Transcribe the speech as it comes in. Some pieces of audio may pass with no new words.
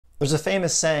There's a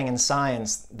famous saying in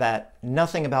science that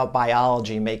nothing about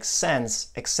biology makes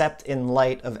sense except in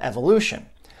light of evolution.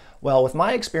 Well, with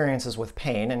my experiences with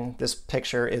pain, and this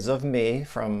picture is of me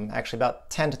from actually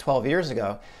about 10 to 12 years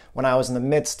ago, when I was in the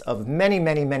midst of many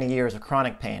years of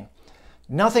chronic pain,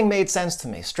 nothing made sense to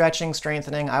me. Stretching,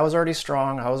 strengthening, I was already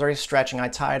strong, I was already stretching, I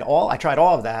tried all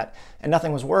of that, and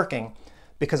nothing was working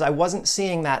because I wasn't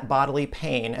seeing that bodily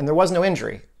pain, and there was no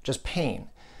injury, just pain.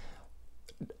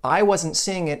 I wasn't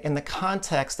seeing it in the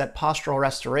context that postural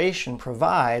restoration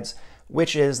provides,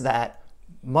 which is that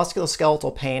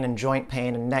musculoskeletal pain and joint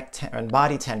pain and neck and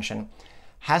body tension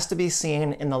has to be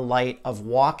seen in the light of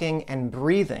walking and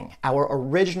breathing, our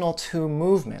original two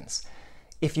movements.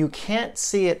 If you can't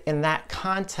see it in that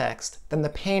context, then the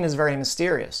pain is very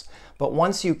mysterious. But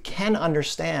once you can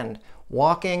understand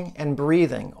walking and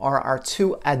breathing are our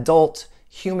two adult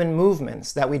human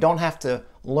movements that we don't have to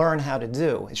learn how to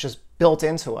do, it's just built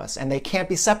into us, and they can't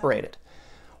be separated.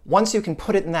 Once you can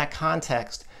put it in that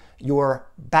context, your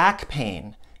back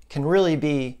pain can really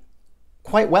be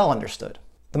quite well understood.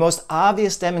 The most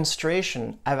obvious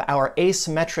demonstration of our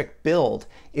asymmetric build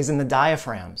is in the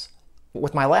diaphragms.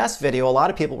 With my last video, a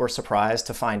lot of people were surprised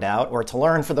to find out, or to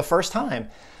learn for the first time,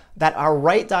 that our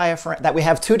right diaphragm, that we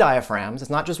have two diaphragms,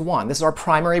 it's not just one. This is our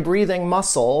primary breathing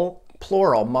muscle,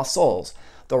 plural, muscles.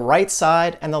 The right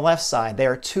side and the left side, they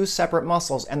are two separate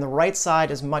muscles, and the right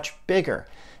side is much bigger.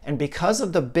 And because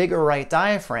of the bigger right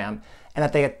diaphragm,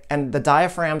 and the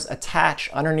diaphragms attach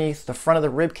underneath the front of the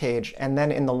rib cage and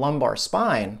then in the lumbar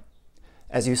spine,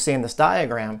 as you see in this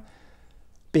diagram,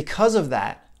 because of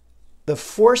that, the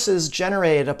forces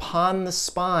generated upon the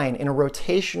spine in a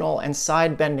rotational and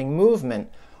side bending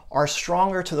movement are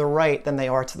stronger to the right than they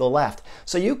are to the left.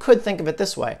 So you could think of it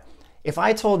this way. If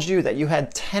I told you that you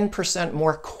had 10%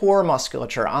 more core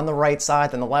musculature on the right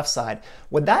side than the left side,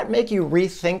 would that make you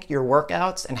rethink your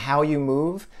workouts and how you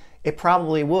move? It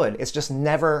probably would. It's just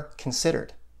never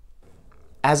considered.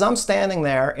 As I'm standing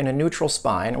there in a neutral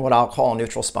spine, what I'll call a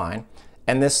neutral spine,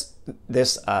 and this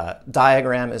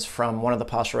diagram is from one of the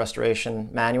postural restoration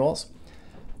manuals,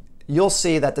 you'll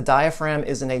see that the diaphragm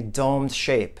is in a domed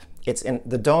shape.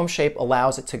 The dome shape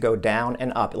allows it to go down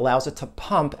and up. It allows it to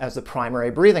pump as the primary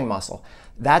breathing muscle.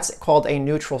 That's called a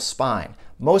neutral spine.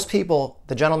 Most people,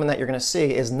 the gentleman that you're going to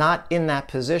see, is not in that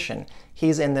position.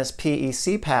 He's in this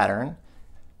PEC pattern,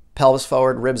 pelvis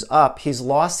forward, ribs up. He's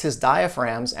lost his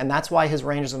diaphragms, and that's why his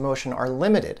ranges of motion are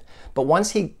limited. But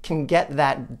once he can get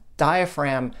that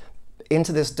diaphragm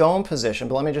into this dome position,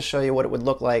 but let me just show you what it would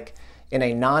look like in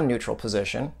a non-neutral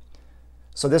position.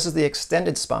 So this is the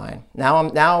extended spine.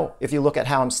 Now, if you look at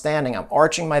how I'm standing, I'm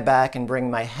arching my back and bringing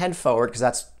my head forward because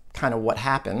that's kind of what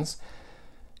happens.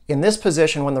 In this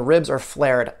position, when the ribs are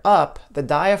flared up, the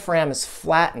diaphragm is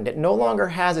flattened. It no longer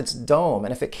has its dome,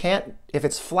 and if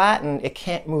it's flattened, it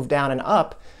can't move down and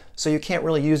up, so you can't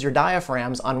really use your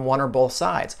diaphragms on one or both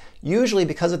sides. Usually,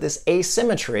 because of this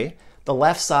asymmetry, the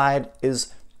left side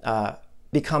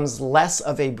becomes less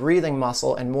of a breathing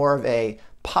muscle and more of a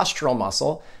postural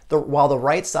muscle, while the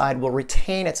right side will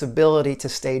retain its ability to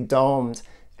stay domed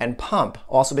and pump,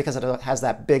 also because it has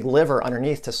that big liver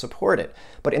underneath to support it.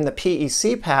 But in the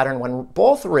PEC pattern,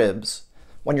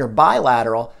 when you're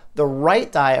bilateral, the right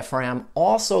diaphragm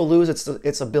also loses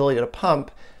its ability to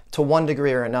pump to one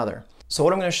degree or another. So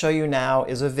what I'm going to show you now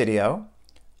is a video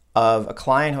of a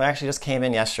client who actually just came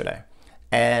in yesterday.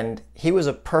 And he was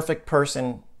a perfect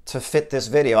person to fit this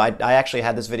video. I actually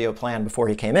had this video planned before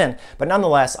he came in, but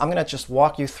nonetheless, I'm going to just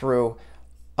walk you through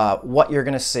what you're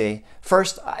going to see.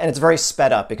 First, and it's very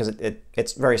sped up because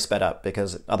it's very sped up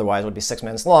because otherwise it would be 6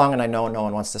 minutes long, and I know no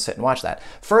one wants to sit and watch that.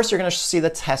 First, you're going to see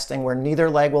the testing where neither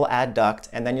leg will adduct,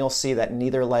 and then you'll see that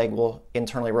neither leg will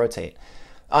internally rotate.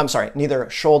 I'm sorry, neither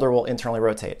shoulder will internally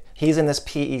rotate. He's in this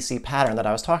PEC pattern that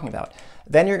I was talking about.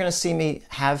 Then you're going to see me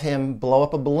have him blow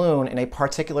up a balloon in a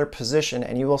particular position,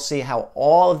 and you will see how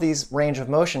all of these range of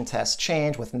motion tests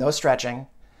change with no stretching,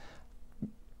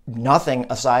 nothing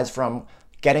aside from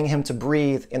getting him to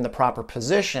breathe in the proper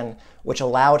position, which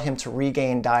allowed him to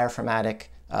regain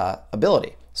diaphragmatic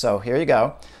ability. So here you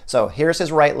go. So here's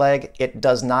his right leg. It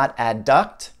does not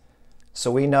adduct,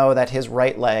 so we know that his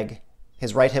right leg,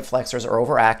 his right hip flexors are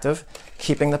overactive,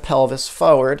 keeping the pelvis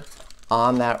forward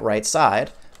on that right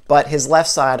side. But his left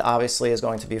side obviously is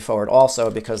going to be forward also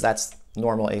because that's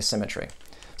normal asymmetry.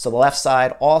 So the left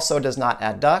side also does not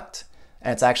adduct,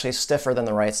 and it's actually stiffer than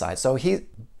the right side. So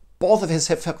both of his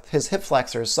hip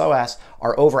flexors, psoas,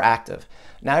 are overactive.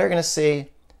 Now you're going to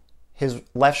see his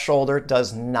left shoulder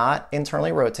does not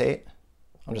internally rotate.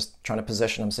 I'm just trying to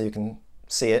position him so you can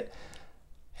see it.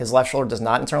 His left shoulder does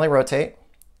not internally rotate.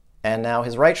 And now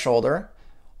his right shoulder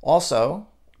also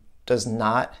does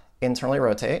not internally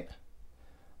rotate.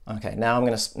 Okay, now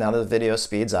now the video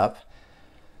speeds up.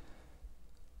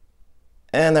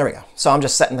 And there we go. So I'm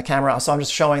just setting the camera. So I'm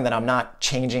just showing that I'm not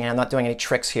changing. I'm not doing any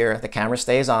tricks here. The camera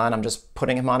stays on. I'm just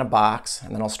putting him on a box,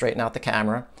 and then I'll straighten out the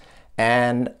camera.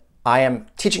 And I am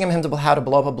teaching him how to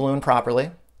blow up a balloon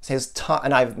properly.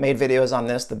 And I've made videos on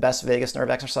this, the best vagus nerve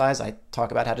exercise. I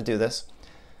talk about how to do this.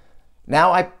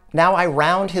 Now I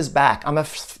round his back.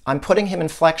 I'm putting him in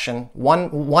flexion.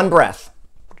 One breath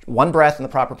in the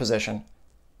proper position.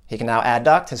 He can now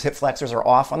adduct. His hip flexors are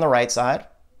off on the right side.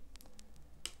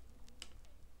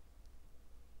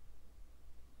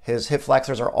 His hip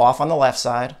flexors are off on the left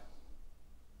side.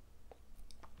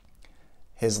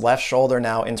 His left shoulder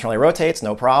now internally rotates,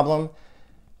 no problem.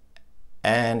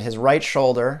 And his right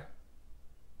shoulder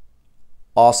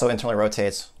also internally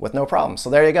rotates with no problem. So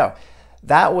there you go.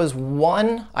 That was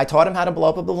one. I taught him how to blow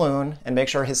up a balloon and make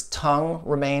sure his tongue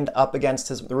remained up against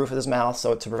the roof of his mouth,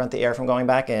 so to prevent the air from going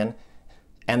back in.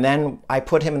 And then I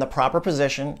put him in the proper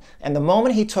position. And the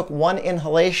moment he took one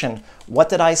inhalation, what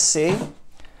did I see?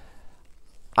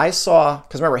 I saw,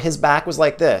 because remember, his back was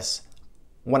like this.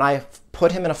 When I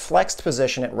put him in a flexed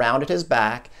position, it rounded his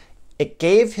back. It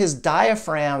gave his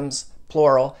diaphragms,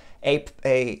 plural,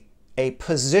 a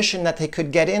position that they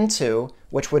could get into,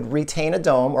 which would retain a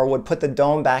dome or would put the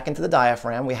dome back into the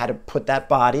diaphragm. We had to put that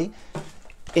body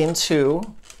into,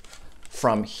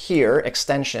 from here,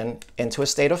 extension, into a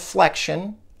state of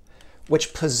flexion,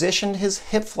 which positioned his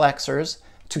hip flexors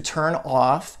to turn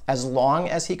off as long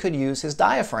as he could use his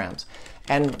diaphragms.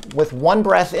 And with one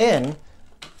breath in,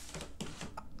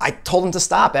 I told him to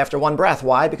stop after one breath.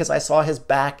 Why? Because I saw his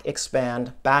back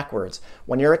expand backwards.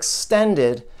 When you're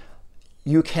extended,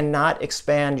 you cannot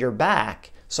expand your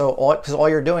back. So because all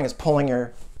you're doing is pulling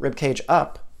your rib cage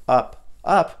up, up,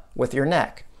 up with your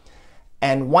neck.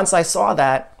 And once I saw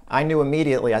that, I knew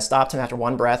immediately. I stopped him after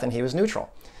one breath and he was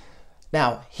neutral.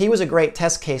 Now, he was a great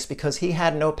test case because he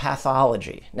had no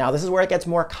pathology. Now, this is where it gets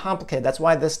more complicated. That's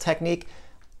why this technique,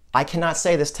 I cannot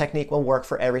say this technique will work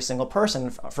for every single person.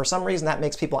 For some reason, that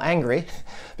makes people angry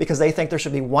because they think there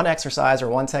should be one exercise or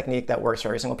one technique that works for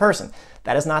every single person.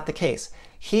 That is not the case.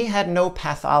 He had no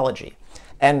pathology.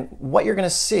 And what you're going to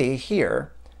see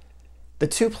here, the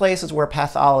two places where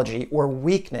pathology or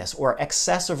weakness or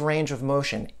excessive range of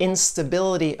motion,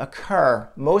 instability occur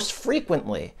most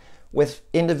frequently with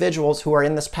individuals who are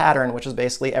in this pattern, which is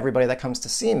basically everybody that comes to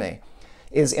see me,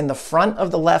 is in the front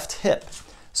of the left hip.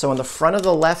 So in the front of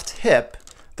the left hip,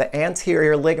 the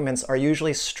anterior ligaments are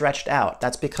usually stretched out.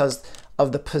 That's because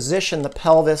of the position the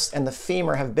pelvis and the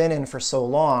femur have been in for so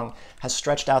long has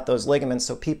stretched out those ligaments,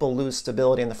 so people lose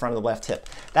stability in the front of the left hip.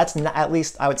 That's not, at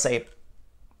least I would say,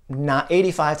 not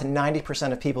 85 to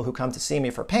 90% of people who come to see me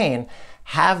for pain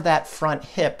have that front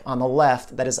hip on the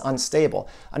left that is unstable.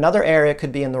 Another area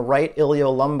could be in the right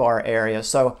iliolumbar area.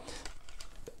 So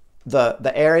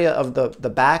the area of the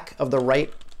back of the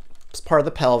right part of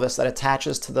the pelvis that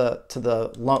attaches to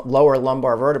the lower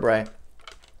lumbar vertebrae,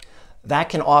 that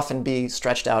can often be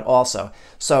stretched out also.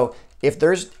 So if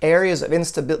there's areas of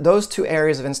instability, those two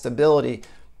areas of instability,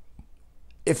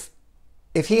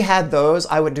 if he had those,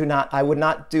 I would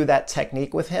not do that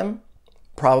technique with him.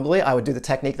 Probably I would do the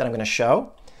technique that I'm going to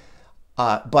show,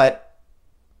 but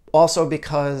also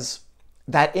because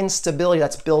that instability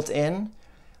that's built in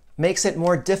makes it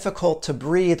more difficult to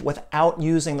breathe without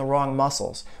using the wrong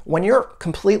muscles. When you're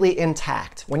completely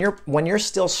intact, when you're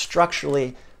still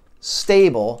structurally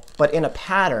stable but in a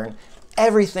pattern,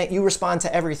 everything, you respond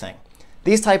to everything.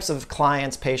 These types of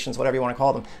clients, patients, whatever you want to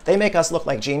call them, they make us look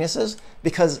like geniuses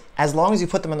because as long as you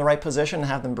put them in the right position and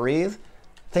have them breathe,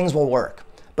 things will work.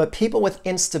 But people with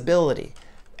instability,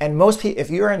 and most people,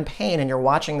 if you're in pain and you're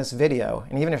watching this video,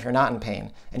 and even if you're not in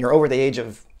pain, and you're over the age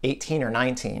of 18 or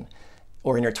 19,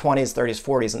 or in your 20s, 30s,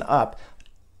 40s and up,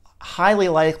 highly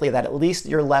likely that at least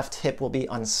your left hip will be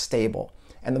unstable.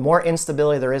 And the more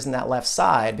instability there is in that left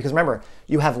side, because remember,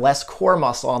 you have less core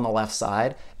muscle on the left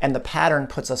side, and the pattern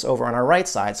puts us over on our right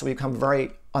side, so we become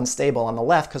very unstable on the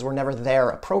left because we're never there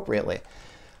appropriately.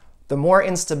 The more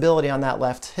instability on that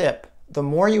left hip, the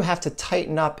more you have to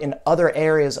tighten up in other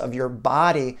areas of your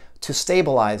body to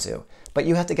stabilize you. But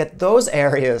you have to get those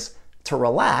areas to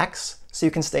relax so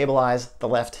you can stabilize the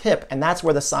left hip, and that's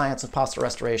where the science of postural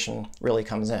restoration really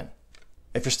comes in.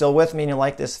 If you're still with me and you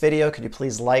like this video, could you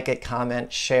please like it,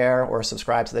 comment, share, or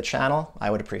subscribe to the channel? I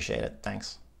would appreciate it.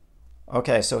 Thanks.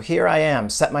 Okay, so here I am,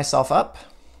 set myself up.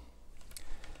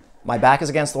 My back is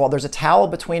against the wall. There's a towel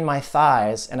between my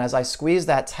thighs, and as I squeeze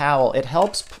that towel, it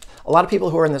helps. A lot of people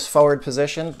who are in this forward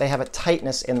position, they have a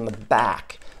tightness in the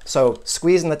back. So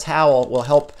squeezing the towel will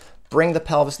help bring the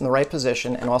pelvis in the right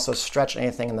position and also stretch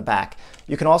anything in the back.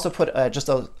 You can also put just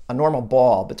a normal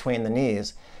ball between the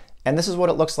knees, and this is what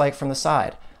it looks like from the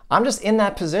side. I'm just in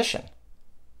that position,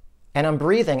 and I'm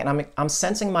breathing, and I'm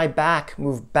sensing my back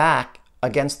move back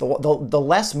against the wall. The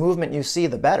less movement you see,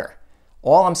 the better.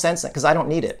 All I'm sensing, because I don't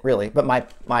need it really, but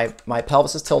my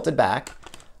pelvis is tilted back,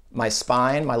 my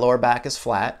spine, my lower back is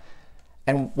flat,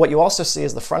 and what you also see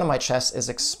is the front of my chest is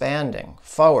expanding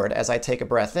forward as I take a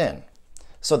breath in.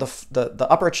 So the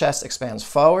upper chest expands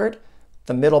forward,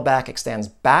 the middle back extends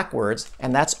backwards,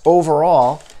 and that's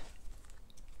overall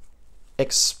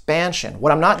expansion.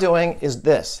 What I'm not doing is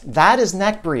this. That is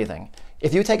neck breathing.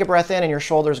 If you take a breath in and your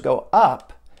shoulders go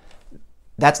up,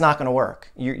 that's not going to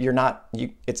work.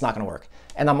 It's not going to work.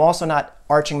 And I'm also not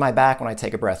arching my back when I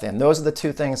take a breath in. Those are the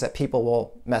two things that people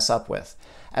will mess up with.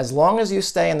 As long as you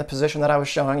stay in the position that I was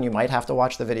showing, you might have to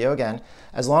watch the video again.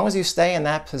 As long as you stay in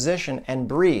that position and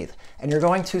breathe, and you're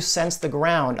going to sense the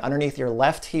ground underneath your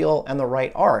left heel and the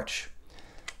right arch,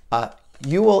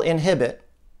 you will inhibit,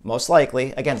 most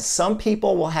likely, again, some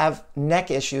people will have neck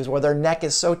issues where their neck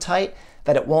is so tight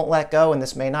that it won't let go, and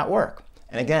this may not work.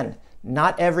 And again,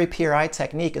 not every PRI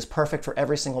technique is perfect for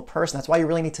every single person. That's why you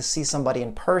really need to see somebody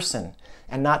in person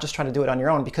and not just try to do it on your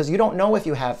own, because you don't know if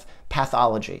you have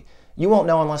pathology. You won't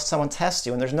know unless someone tests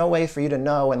you, and there's no way for you to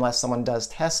know unless someone does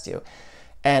test you.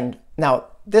 And now,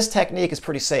 this technique is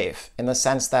pretty safe in the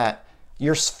sense that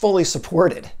you're fully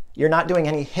supported. You're not doing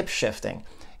any hip shifting.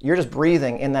 You're just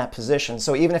breathing in that position.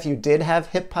 So even if you did have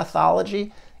hip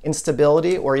pathology,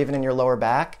 instability, or even in your lower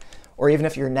back, or even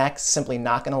if your neck's simply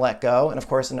not going to let go. And of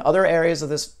course, in other areas of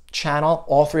this channel,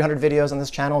 all 300 videos on this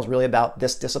channel is really about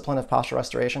this discipline of postural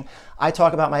restoration. I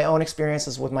talk about my own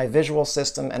experiences with my visual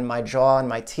system and my jaw and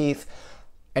my teeth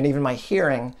and even my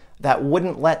hearing that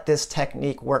wouldn't let this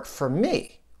technique work for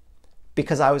me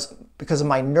because of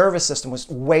my nervous system was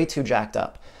way too jacked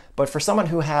up. But for someone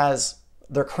who has,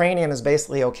 their cranium is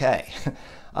basically okay,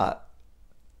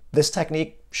 this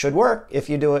technique should work if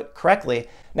you do it correctly.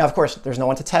 Now, of course, there's no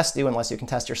one to test you unless you can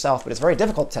test yourself, but it's very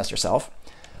difficult to test yourself.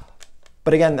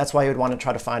 But again, that's why you would want to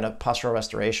try to find a postural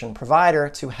restoration provider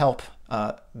to help.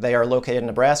 They are located in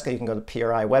Nebraska. You can go to the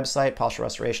PRI website,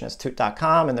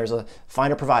 posturalrestorationinstitute.com, and there's a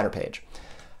find a provider page.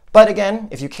 But again,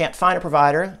 if you can't find a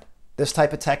provider, this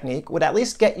type of technique would at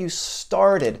least get you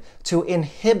started to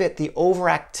inhibit the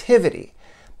overactivity.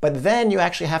 But then you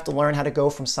actually have to learn how to go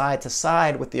from side to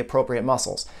side with the appropriate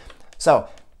muscles. So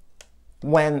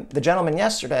when the gentleman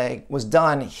yesterday was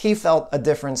done, he felt a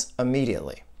difference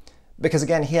immediately because,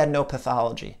 again, he had no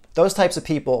pathology. Those types of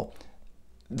people,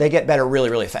 they get better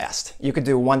really, really fast. You could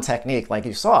do one technique like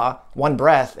you saw, one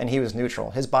breath, and he was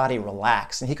neutral. His body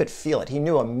relaxed, and he could feel it. He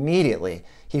knew immediately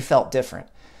he felt different.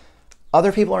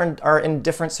 Other people are in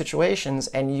different situations,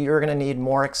 and you're going to need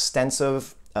more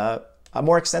extensive, a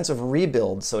more extensive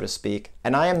rebuild, so to speak.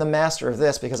 And I am the master of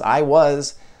this because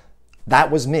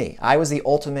that was me. I was the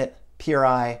ultimate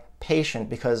PRI patient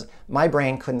because my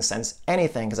brain couldn't sense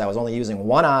anything because I was only using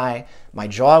one eye, my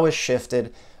jaw was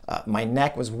shifted, my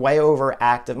neck was way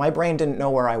overactive, my brain didn't know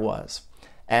where I was.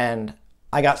 And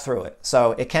I got through it.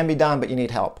 So it can be done, but you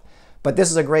need help. But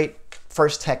this is a great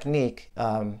first technique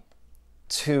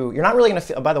you're not really going to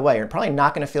feel, by the way, you're probably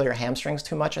not going to feel your hamstrings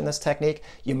too much in this technique.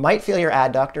 You might feel your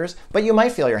adductors, but you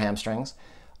might feel your hamstrings.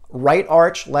 Right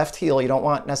arch, left heel, you don't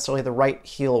want necessarily the right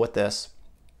heel with this.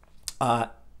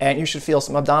 And you should feel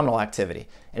some abdominal activity.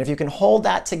 And if you can hold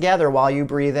that together while you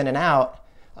breathe in and out,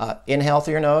 inhale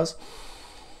through your nose,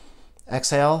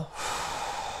 exhale,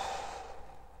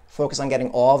 focus on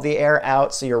getting all of the air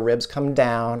out so your ribs come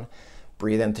down.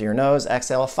 Breathe in through your nose,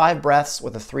 exhale, 5 breaths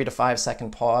with a 3 to 5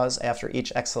 second pause after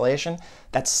each exhalation.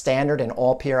 That's standard in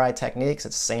all PRI techniques.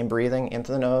 It's the same breathing, in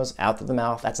through the nose, out through the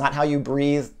mouth. That's not how you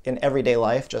breathe in everyday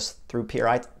life, just through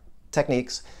PRI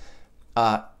techniques.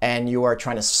 And you are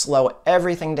trying to slow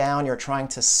everything down. You're trying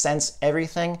to sense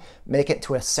everything, make it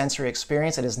to a sensory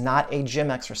experience. It is not a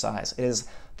gym exercise. It is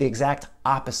the exact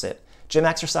opposite. Gym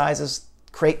exercises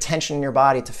create tension in your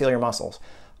body to feel your muscles.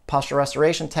 Postural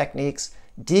restoration techniques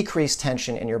decrease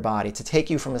tension in your body to take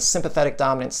you from a sympathetic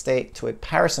dominant state to a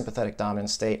parasympathetic dominant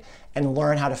state and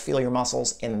learn how to feel your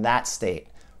muscles in that state.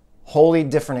 Wholly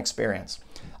different experience.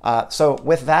 So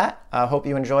with that, I hope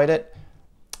you enjoyed it.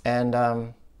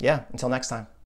 And yeah, until next time.